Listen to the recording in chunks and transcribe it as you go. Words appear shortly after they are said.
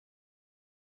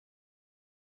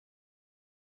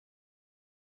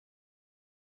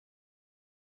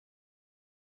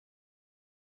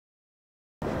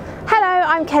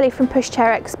I'm Kelly from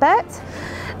Pushchair Expert.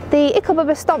 The Ickle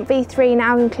Bubba Stomp V3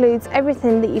 now includes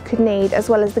everything that you could need, as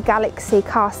well as the Galaxy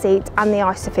car seat and the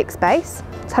Isofix base.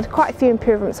 It's had quite a few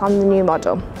improvements on the new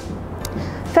model.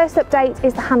 First update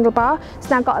is the handlebar. It's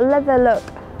now got a leather look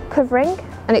covering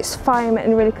and it's foam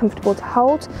and really comfortable to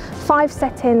hold. 5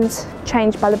 settings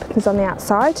changed by the buttons on the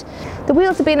outside. The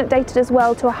wheels have been updated as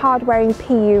well to a hard wearing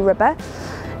PU rubber,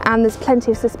 and there's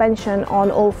plenty of suspension on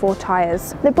all 4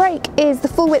 tyres. The brake is the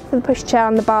full width of the pushchair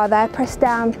on the bar there, press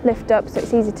down, lift up, so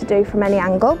it's easy to do from any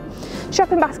angle.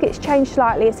 Shopping basket's changed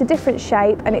slightly, it's a different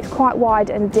shape and it's quite wide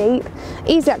and deep,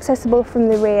 easily accessible from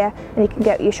the rear, and you can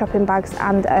get your shopping bags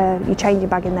and your changing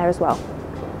bag in there as well.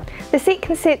 The seat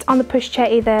can sit on the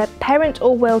pushchair either parent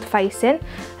or world facing,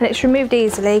 and it's removed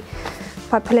easily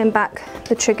by pulling back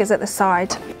the triggers at the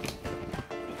side.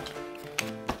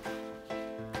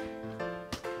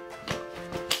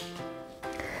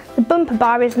 The bumper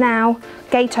bar is now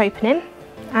gate opening,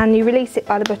 and you release it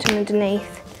by the button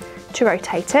underneath to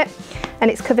rotate it,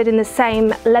 and it's covered in the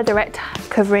same leatherette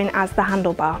covering as the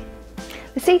handlebar.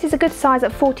 The seat is a good size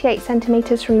at 48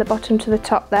 centimetres from the bottom to the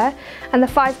top there, and the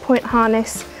 5-point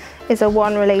harness is a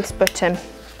 1 release button.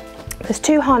 There's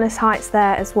 2 harness heights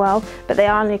there as well, but they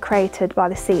are only created by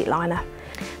the seat liner.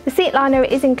 The seat liner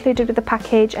is included with the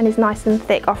package and is nice and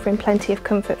thick, offering plenty of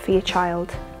comfort for your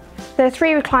child. There are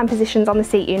 3 recline positions on the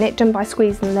seat unit, done by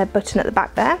squeezing the button at the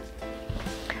back there.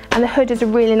 And the hood is a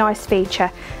really nice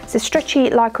feature. It's a stretchy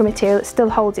lycra material that still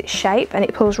holds its shape, and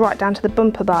it pulls right down to the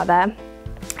bumper bar there.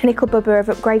 And Ickle Bubba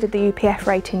have upgraded the UPF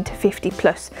rating to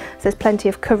 50+, so there's plenty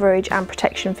of coverage and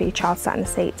protection for your child sat in the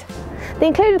seat. The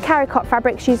included carry cot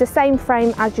fabrics use the same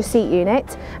frame as your seat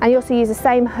unit, and you also use the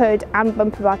same hood and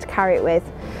bumper bar to carry it with.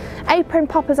 Apron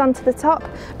poppers onto the top,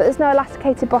 but there's no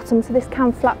elasticated bottom, so this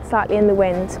can flap slightly in the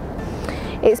wind.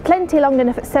 It's plenty long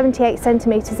enough at 78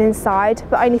 centimetres inside,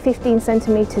 but only 15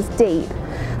 centimetres deep.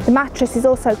 The mattress is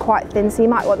also quite thin, so you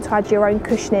might want to add your own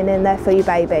cushioning in there for your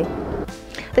baby.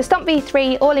 The Stomp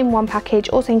V3 all-in-one package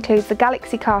also includes the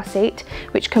Galaxy car seat,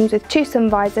 which comes with 2 sun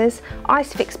visors,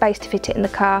 Isofix base to fit it in the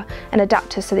car, and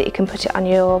adapters so that you can put it on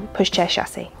your pushchair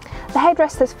chassis. The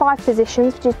headrest has 5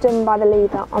 positions, which is done by the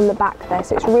lever on the back there,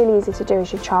 so it's really easy to do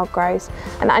as your child grows,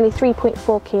 and at only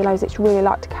 3.4 kilos it's really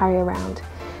light to carry around.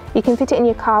 You can fit it in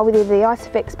your car with either the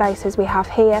Isofix base as we have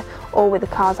here, or with the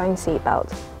car's own seat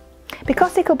belt.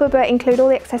 Because Ickle Bubba include all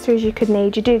the accessories you could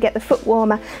need, you do get the foot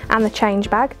warmer and the change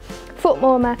bag. Foot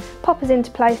warmer poppers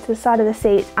into place to the side of the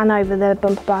seat and over the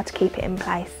bumper bar to keep it in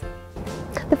place.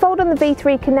 The fold on the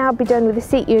V3 can now be done with the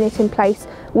seat unit in place,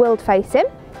 world facing.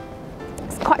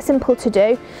 It's quite simple to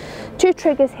do. 2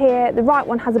 triggers here, the right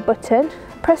one has a button.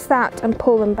 Press that and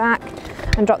pull them back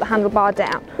and drop the handlebar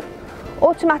down.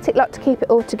 Automatic lock to keep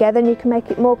it all together, and you can make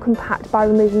it more compact by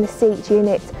removing the seat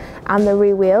unit and the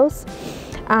rear wheels.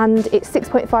 And it's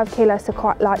 6.5 kilos, so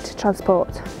quite light to transport.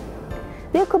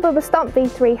 The Ickle Bubba Stomp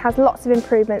V3 has lots of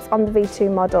improvements on the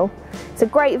V2 model. It's a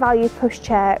great value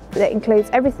pushchair that includes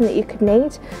everything that you could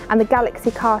need, and the Galaxy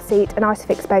car seat and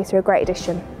Isofix base are a great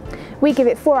addition. We give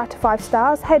it 4 out of 5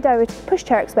 stars. Head over to the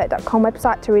pushchairexpert.com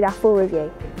website to read our full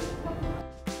review.